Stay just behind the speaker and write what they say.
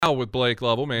Now with Blake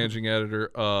Lovell, managing editor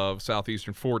of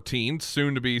Southeastern 14,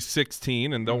 soon to be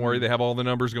 16, and don't worry, they have all the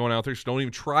numbers going out there, so don't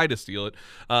even try to steal it,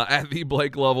 at the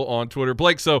Blake Lovell on Twitter.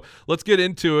 Blake, so let's get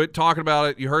into it, talking about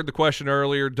it. You heard the question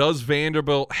earlier. Does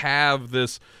Vanderbilt have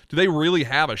this? Do they really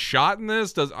have a shot in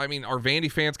this? Are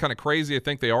Vandy fans kind of crazy? I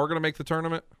think they are going to make the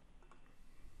tournament?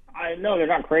 I know they're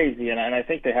not crazy, and I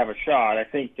think they have a shot. I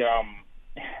think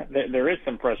there is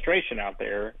some frustration out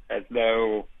there, as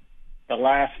though the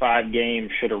last 5 games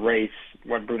should erase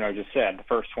what Bruno just said, the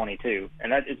first 22,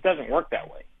 and it doesn't work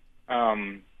that way.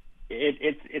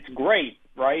 It's great,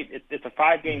 right? It's a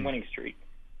 5-game winning streak,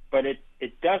 but it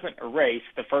doesn't erase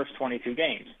the first 22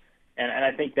 games, and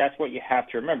I think that's what you have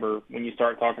to remember when you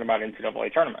start talking about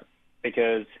NCAA tournament,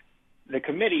 because the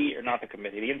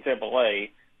NCAA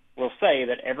will say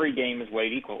that every game is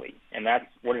weighed equally, and that's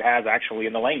what it has actually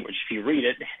in the language. If you read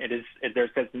it,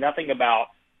 there says nothing about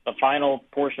the final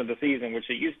portion of the season, which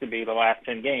it used to be the last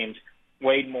 10 games,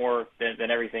 weighed more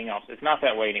than everything else. It's not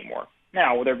that way anymore.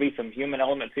 Now, will there be some human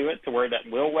element to it to where that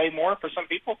will weigh more for some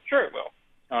people? Sure it will.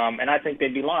 And I think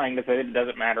they'd be lying to say it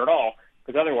doesn't matter at all,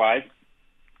 because otherwise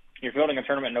you're fielding a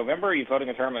tournament in November, you're fielding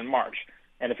a tournament in March.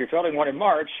 And if you're fielding one in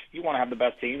March, you want to have the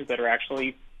best teams that are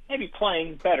actually maybe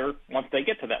playing better once they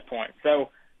get to that point. So,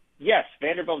 yes,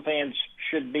 Vanderbilt fans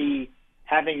should be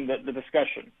having the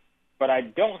discussion. But I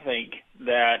don't think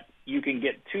that you can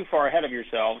get too far ahead of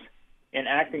yourselves in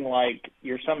acting like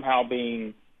you're somehow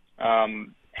being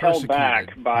held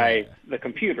back by the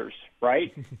computers,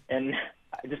 right? And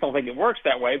I just don't think it works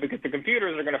that way, because the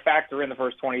computers are going to factor in the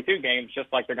first 22 games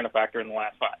just like they're going to factor in the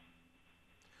last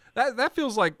 5. That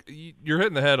feels like you're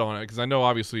hitting the head on it, because I know,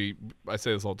 obviously, I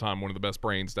say this all the time, one of the best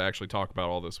brains to actually talk about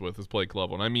all this with is Blake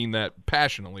Lovell, and I mean that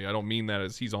passionately. I don't mean that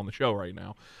as he's on the show right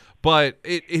now. But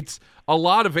it's a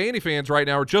lot of Vandy fans right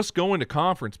now are just going to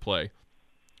conference play.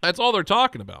 That's all they're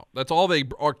talking about. That's all they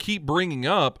keep bringing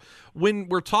up. When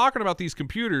we're talking about these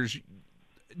computers,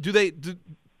 do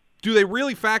they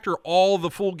really factor all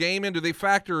the full game in? Do they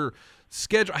factor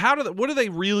schedule? What are they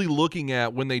really looking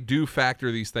at when they do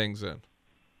factor these things in?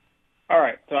 All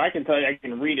right, so I can tell you, I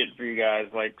can read it for you guys,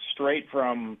 like straight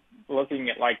from looking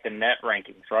at like the net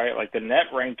rankings, right? Like the net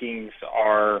rankings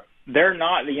they're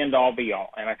not the end-all,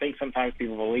 be-all, and I think sometimes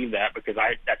people believe that because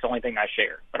that's the only thing I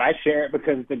share. But I share it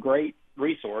because it's a great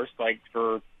resource,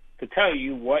 to tell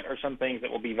you what are some things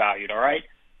that will be valued, all right?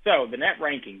 So the net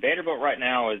ranking, Vanderbilt right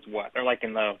now is what? They're like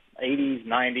in the 80s,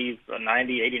 90s,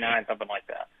 90, 89, something like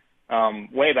that,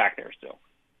 way back there still.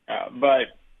 But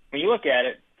when you look at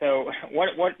it, so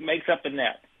what makes up the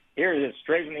net? Here it is,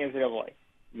 straight from the NCAA.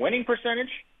 Winning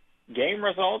percentage, game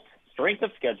results, strength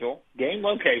of schedule, game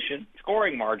location,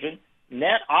 scoring margin,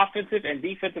 net offensive and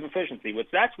defensive efficiency, which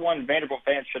that's one Vanderbilt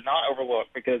fans should not overlook,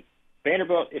 because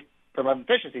Vanderbilt, from an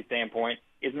efficiency standpoint,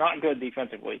 is not good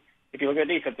defensively. If you look at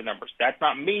defensive numbers, that's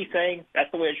not me saying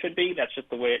that's the way it should be. That's just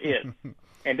the way it is.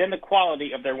 And then the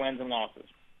quality of their wins and losses.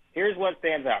 Here's what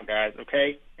stands out, guys,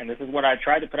 okay? And this is what I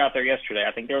tried to put out there yesterday.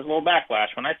 I think there was a little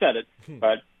backlash when I said it,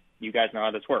 but you guys know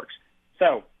how this works.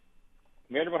 So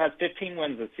Vanderbilt has 15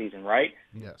 wins this season, right?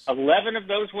 Yes. 11 of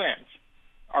those wins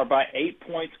are by 8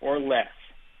 points or less.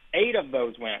 8 of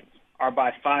those wins are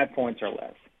by 5 points or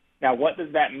less. Now, what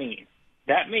does that mean?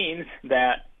 That means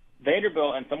that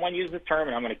Vanderbilt, and someone used this term,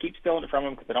 and I'm going to keep stealing it from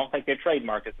them because I don't think they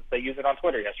trademarked it since they used it on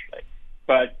Twitter yesterday,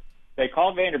 but they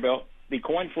called Vanderbilt the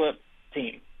coin flip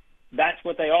team. That's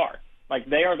what they are. Like,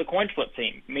 they are the coin flip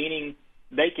team, meaning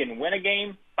they can win a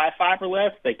game by 5 or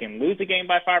less, they can lose a game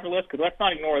by 5 or less, because let's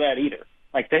not ignore that either.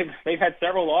 Like, they've had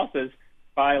several losses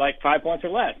by, 5 points or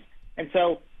less. And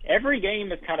so every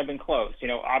game has kind of been close,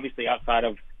 obviously outside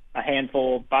of a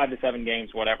handful, 5 to 7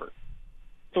 games, whatever.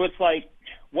 So it's like,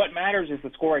 what matters is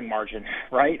the scoring margin,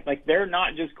 right? Like, they're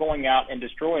not just going out and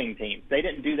destroying teams. They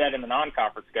didn't do that in the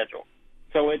non-conference schedule.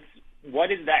 So it's, what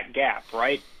is that gap,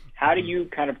 right? How do you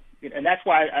kind of, and that's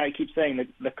why I keep saying that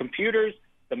the computers,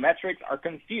 the metrics are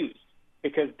confused,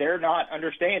 because they're not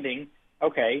understanding,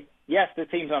 okay, yes, this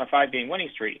team's on a 5-game winning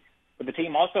streak, but the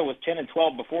team also was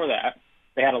 10-12 before that.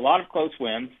 They had a lot of close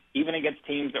wins, even against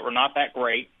teams that were not that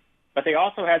great, but they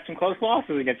also had some close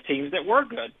losses against teams that were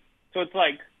good. So it's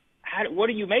like, what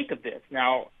do you make of this?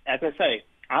 Now, as I say,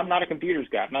 I'm not a computers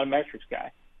guy, I'm not a metrics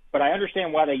guy, but I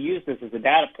understand why they use this as a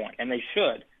data point, and they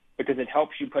should, because it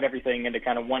helps you put everything into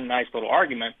kind of one nice little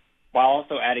argument while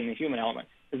also adding the human element.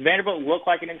 Does Vanderbilt look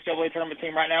like an NCAA tournament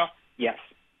team right now? Yes.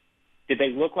 Did they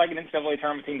look like an NCAA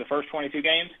tournament team the first 22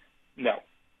 games? No.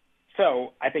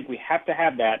 So I think we have to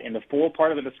have that in the full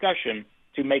part of the discussion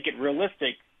to make it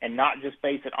realistic and not just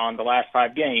base it on the last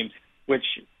 5 games, which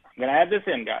I'm going to add this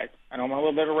in, guys. I know I'm on a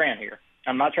little bit of a rant here.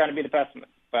 I'm not trying to be the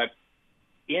pessimist, but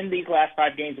in these last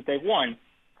 5 games that they've won,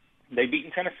 they've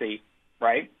beaten Tennessee,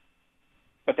 right?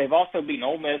 But they've also beaten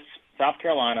Ole Miss, South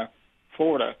Carolina,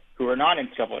 Florida, who are not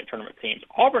NCAA tournament teams.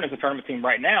 Auburn is a tournament team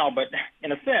right now, but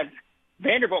in a sense,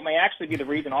 Vanderbilt may actually be the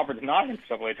reason Auburn's not an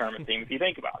NCAA tournament team if you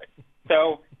think about it.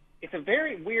 So it's a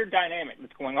very weird dynamic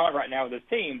that's going on right now with this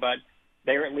team, but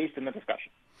they're at least in the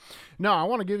discussion. No, I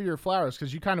want to give you your flowers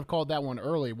because you kind of called that one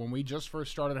early. When we just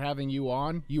first started having you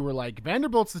on, you were like,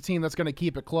 Vanderbilt's the team that's going to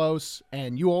keep it close,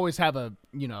 and you always have a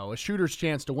shooter's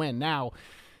chance to win. Now,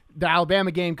 the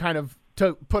Alabama game kind of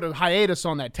to put a hiatus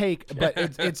on that take, but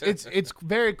it's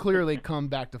very clearly come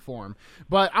back to form.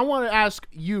 But I want to ask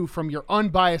you from your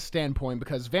unbiased standpoint,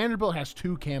 because Vanderbilt has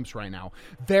 2 camps right now.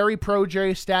 Very pro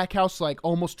Jerry Stackhouse, like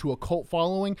almost to a cult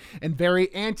following, and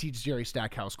very anti Jerry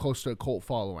Stackhouse, close to a cult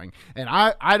following. And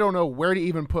I don't know where to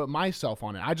even put myself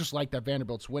on it. I just like that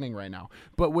Vanderbilt's winning right now.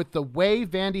 But with the way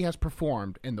Vandy has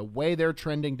performed and the way they're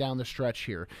trending down the stretch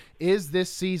here, is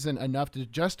this season enough to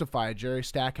justify Jerry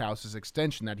Stackhouse's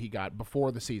extension that he got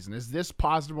before the season? Is this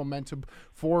positive momentum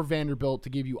for Vanderbilt to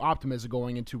give you optimism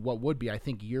going into what would be, I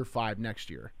think, year 5 next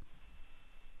year?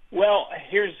 Well,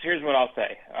 here's what I'll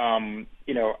say.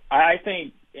 I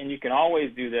think, and you can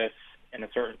always do this in a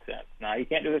certain sense. Now, you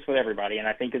can't do this with everybody, and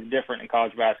I think it's different in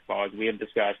college basketball, as we have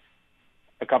discussed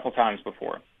a couple times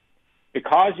before.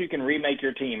 Because you can remake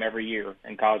your team every year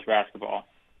in college basketball,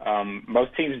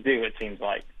 most teams do, it seems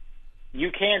like.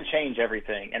 You can change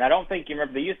everything, and I don't think you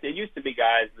remember. It used to be,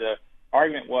 guys. The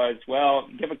argument was, well,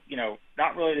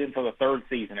 not really until the 3rd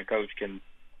season a coach can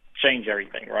change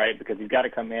everything, right? Because he's got to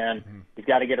come in, he's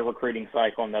got to get a recruiting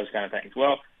cycle and those kind of things.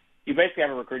 Well, you basically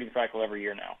have a recruiting cycle every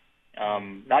year now,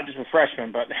 not just with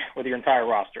freshmen, but with your entire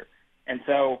roster. And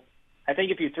so I think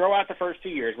if you throw out the first 2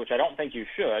 years, which I don't think you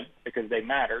should because they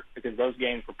matter, because those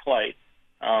games were played,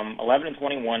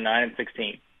 11-21,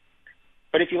 9-16.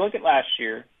 But if you look at last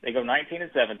year, they go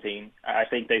 19-17. I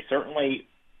think they certainly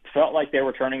felt like they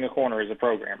were turning a corner as a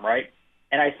program, right?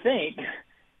 And I think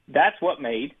that's what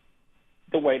made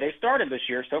the way they started this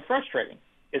year so frustrating,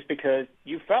 is because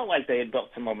you felt like they had built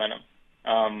some momentum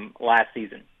last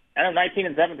season. I know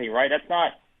 19-17, right?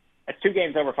 That's 2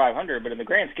 games over 500, but in the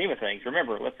grand scheme of things,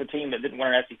 remember, that's the team that didn't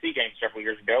win an SEC game several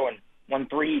years ago and won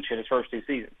 3 each in his first 2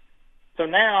 seasons. So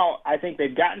now I think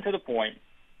they've gotten to the point.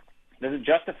 Does it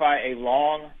justify a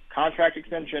long contract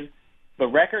extension? The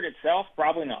record itself,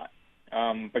 probably not,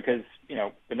 because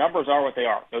the numbers are what they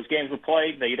are. Those games were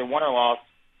played. They either won or lost.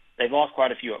 They've lost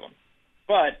quite a few of them.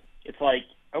 But it's like,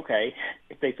 okay,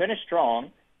 if they finish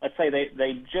strong, let's say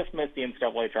they just missed the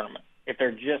NCAA tournament, if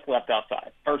they're just left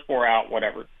outside, first 4 out,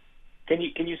 whatever. Can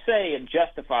you say it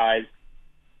justifies,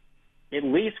 at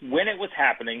least when it was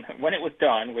happening, when it was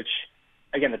done, which,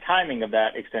 again, the timing of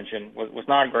that extension was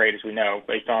not great, as we know,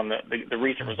 based on the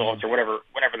recent results or whenever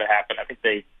that happened. I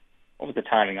think what was the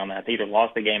timing on that? They either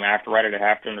lost the game after, right at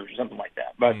halftime, or something like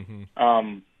that. But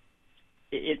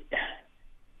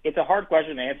it's a hard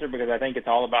question to answer because I think it's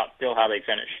all about still how they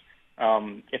finish.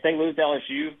 If they lose to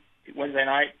LSU Wednesday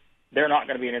night, they're not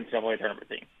going to be an NCAA tournament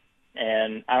team.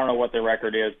 And I don't know what their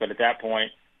record is, but at that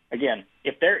point, again,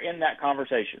 if they're in that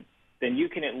conversation, then you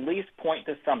can at least point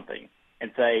to something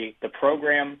and say the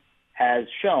program has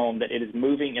shown that it is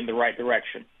moving in the right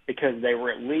direction because they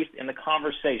were at least in the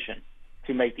conversation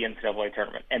to make the NCAA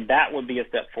tournament. And that would be a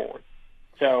step forward.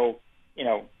 So,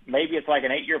 maybe it's like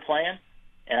an 8-year plan,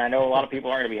 and I know a lot of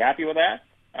people aren't going to be happy with that,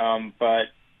 but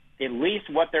at least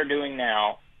what they're doing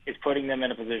now is putting them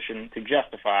in a position to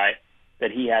justify that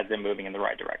he has them moving in the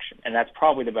right direction. And that's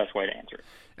probably the best way to answer it.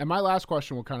 And my last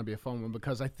question will kind of be a fun one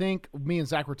because I think me and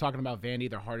Zach were talking about Vandy,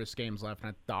 their hardest games left,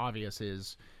 and the obvious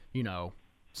is,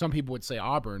 some people would say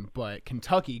Auburn, but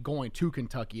Kentucky, going to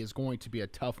Kentucky is going to be a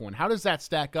tough one. How does that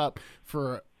stack up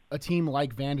for a team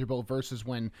like Vanderbilt versus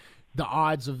when the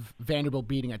odds of Vanderbilt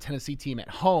beating a Tennessee team at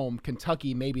home,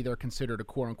 Kentucky, maybe they're considered a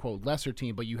quote-unquote lesser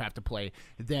team, but you have to play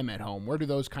them at home. Where do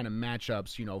those kind of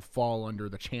matchups, fall under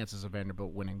the chances of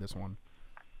Vanderbilt winning this one?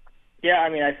 Yeah, I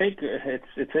mean, I think it's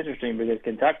interesting because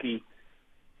Kentucky,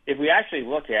 if we actually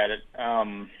look at it,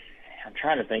 I'm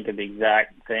trying to think of the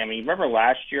exact thing. I mean, remember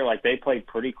last year, like they played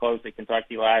pretty close to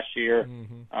Kentucky last year.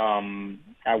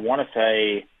 I want to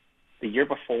say the year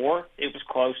before it was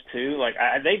close too. Like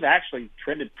they've actually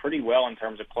trended pretty well in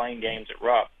terms of playing games at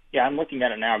Rupp. Yeah, I'm looking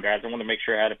at it now, guys. I want to make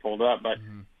sure I had it pulled up. But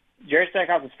Jerry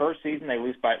Stackhouse's first season, they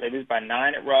lose by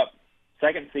 9 at Rupp.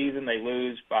 Second season, they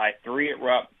lose by 3 at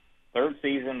Rupp. Third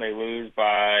season, they lose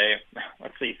by,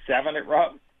 7 at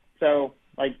Rupp. So,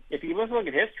 if you look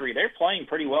at history, they're playing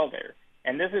pretty well there.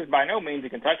 And this is by no means a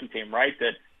Kentucky team, right?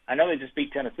 That I know they just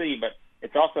beat Tennessee, but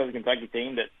it's also the Kentucky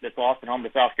team that's lost at home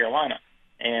to South Carolina.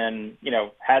 and,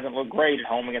 hasn't looked great at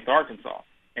home against Arkansas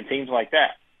and teams like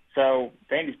that. So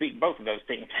Vandy's beaten both of those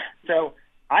teams. So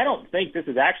I don't think this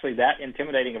is actually that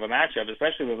intimidating of a matchup,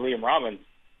 especially with Liam Robbins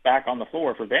back on the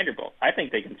floor for Vanderbilt. I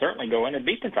think they can certainly go in and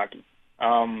beat Kentucky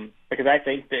because I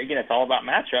think that, again, it's all about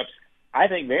matchups. I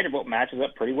think Vanderbilt matches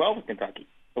up pretty well with Kentucky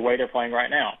the way they're playing right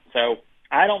now. So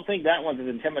I don't think that one's as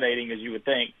intimidating as you would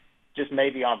think, just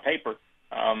maybe on paper.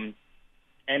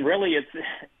 And really,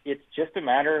 it's just a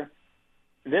matter.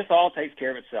 This all takes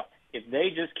care of itself. If they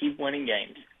just keep winning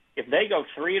games, if they go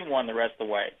 3-1 the rest of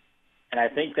the way, and I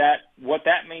think that what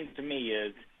that means to me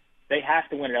is they have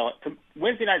to win it.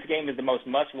 Wednesday night's game is the most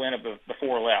must-win of the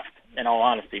four left, in all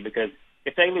honesty, because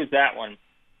if they lose that one,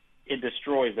 it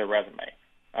destroys their resume.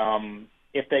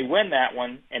 If they win that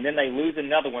one and then they lose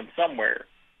another one somewhere,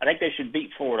 I think they should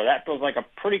beat Florida. That feels like a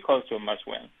pretty close to a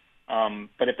must-win.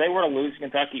 But if they were to lose to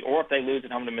Kentucky or if they lose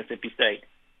at home to Mississippi State,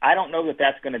 I don't know that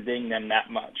that's going to ding them that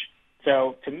much.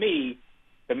 So to me,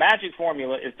 the magic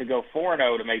formula is to go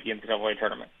 4-0 to make the NCAA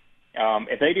tournament.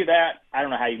 If they do that, I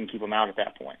don't know how you can keep them out at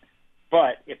that point.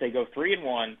 But if they go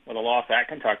 3-1 with a loss at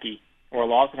Kentucky or a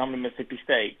loss at home to Mississippi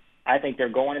State, I think they're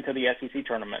going into the SEC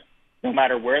tournament. No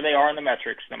matter where they are in the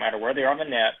metrics, no matter where they are on the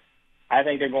net, I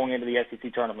think they're going into the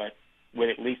SEC tournament with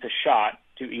at least a shot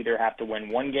to either have to win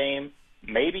one game,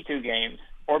 maybe two games,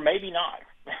 or maybe not.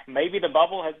 Maybe the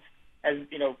bubble has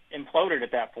imploded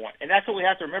at that point. And that's what we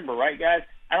have to remember, right, guys?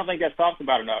 I don't think that's talked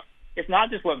about enough. It's not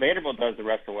just what Vanderbilt does the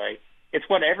rest of the way. It's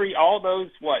what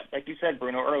like you said,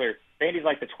 Bruno, earlier, Vandy's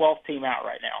like the 12th team out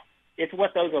right now. It's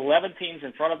what those 11 teams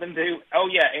in front of them do. Oh,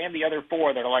 yeah, and the other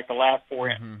four that are like the last four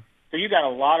in. Mm-hmm. So you got a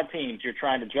lot of teams you're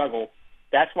trying to juggle.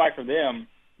 That's why for them,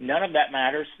 none of that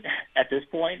matters at this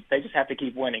point. They just have to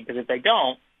keep winning, because if they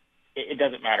don't, it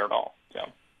doesn't matter at all. So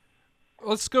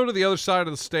let's go to the other side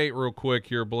of the state real quick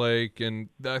here, Blake. And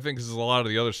I think this is a lot of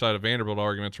the other side of Vanderbilt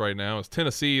arguments right now. Is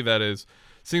Tennessee, that is,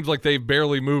 seems like they've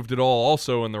barely moved at all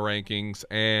also in the rankings,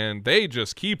 and they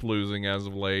just keep losing as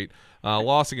of late.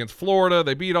 Loss against Florida.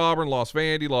 They beat Auburn, lost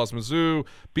Vandy, lost Mizzou,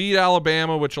 beat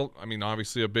Alabama, which, I mean,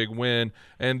 obviously a big win,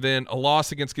 and then a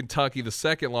loss against Kentucky, the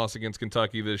second loss against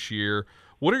Kentucky this year.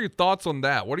 What are your thoughts on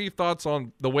that? What are your thoughts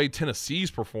on the way Tennessee's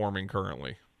performing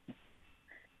currently?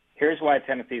 Here's why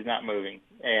Tennessee's not moving,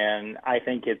 and I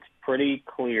think it's pretty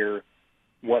clear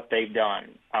what they've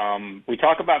done. We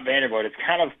talk about Vanderbilt. It's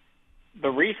kind of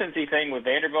the recency thing with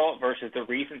Vanderbilt versus the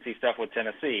recency stuff with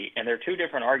Tennessee, and they're two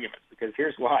different arguments, because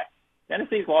here's why.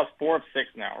 Tennessee's lost 4 of 6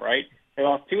 now, right? They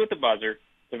lost 2 at the buzzer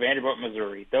to Vanderbilt,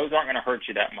 Missouri. Those aren't going to hurt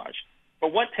you that much.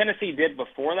 But what Tennessee did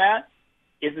before that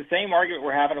is the same argument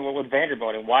we're having with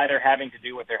Vanderbilt and why they're having to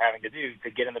do what they're having to do to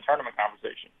get in the tournament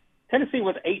conversation. Tennessee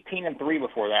was 18-3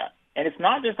 before that. And it's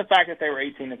not just the fact that they were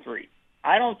 18-3.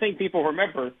 I don't think people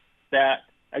remember that,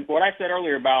 like what I said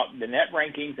earlier about the net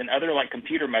rankings and other like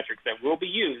computer metrics that will be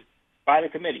used by the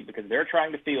committee, because they're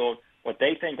trying to field what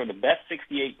they think are the best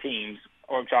 68 teams,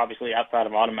 or obviously outside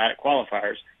of automatic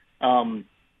qualifiers.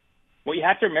 What you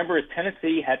have to remember is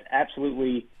Tennessee has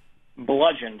absolutely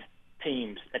bludgeoned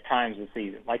teams at times this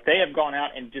season. Like, they have gone out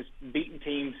and just beaten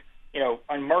teams,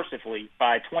 unmercifully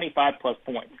by 25-plus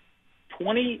points.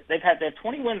 They have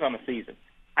 20 wins on the season.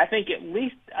 I think at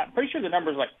least, I'm pretty sure the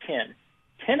number is like 10.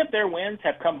 10 of their wins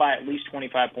have come by at least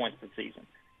 25 points this season.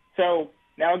 So,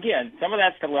 now again, some of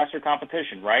that's to lesser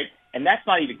competition, right? And that's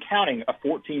not even counting a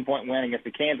 14-point win against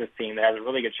the Kansas team that has a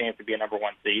really good chance to be a number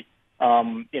 1 seed.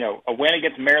 A win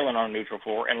against Maryland on a neutral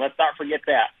floor. And let's not forget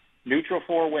that. Neutral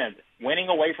floor wins. Winning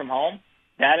away from home,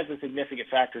 that is a significant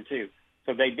factor too.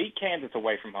 So they beat Kansas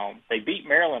away from home. They beat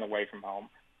Maryland away from home.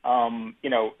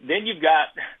 Then you've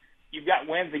got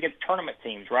wins against tournament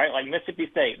teams, right? Like Mississippi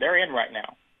State, they're in right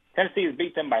now. Tennessee has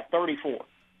beat them by 34.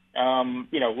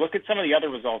 Look at some of the other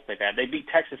results they've had. They beat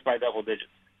Texas by double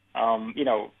digits.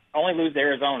 Only lose to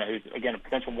Arizona, who's, again, a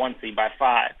potential 1 seed, by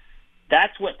 5.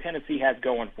 That's what Tennessee has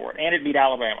going for it. And it beat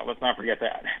Alabama. Let's not forget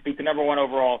that. Beat the number 1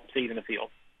 overall seed in the field.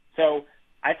 So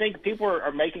I think people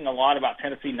are making a lot about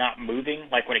Tennessee not moving,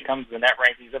 like when it comes to the net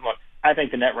rankings. And look, I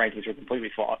think the net rankings are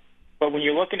completely flawed. But when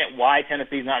you're looking at why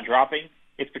Tennessee's not dropping,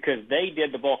 it's because they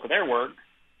did the bulk of their work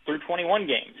through 21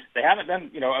 games. They haven't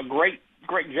done, a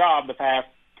great job the past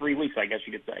 3 weeks, I guess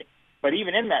you could say. But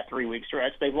even in that 3-week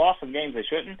stretch, they've lost some games they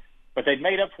shouldn't, but they've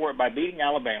made up for it by beating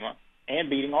Alabama and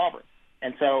beating Auburn.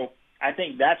 And so I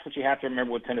think that's what you have to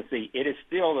remember with Tennessee. It is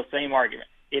still the same argument.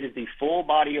 It is the full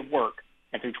body of work.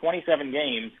 And through 27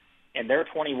 games and their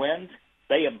 20 wins,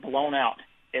 they have blown out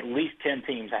at least 10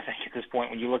 teams, I think, at this point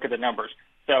when you look at the numbers.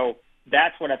 So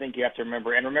that's what I think you have to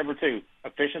remember. And remember, too,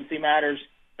 efficiency matters.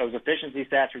 Those efficiency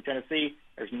stats for Tennessee,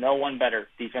 there's no one better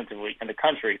defensively in the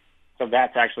country. So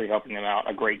that's actually helping them out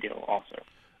a great deal also.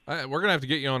 We're going to have to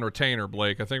get you on retainer,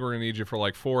 Blake. I think we're going to need you for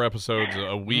like 4 episodes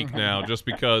a week now, just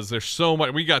because there's so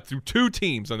much. We got through 2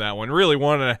 teams on that one, really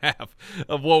 1.5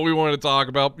 of what we wanted to talk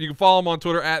about. You can follow him on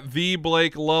Twitter at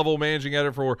 @TheBlakeLovell, managing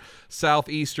editor for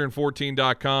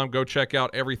Southeastern14.com. Go check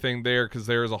out everything there, because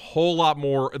there's a whole lot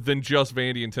more than just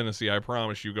Vandy and Tennessee, I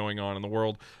promise you, going on in the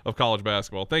world of college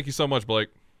basketball. Thank you so much, Blake.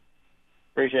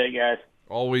 Appreciate it, guys.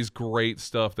 Always great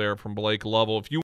stuff there from Blake Lovell. If you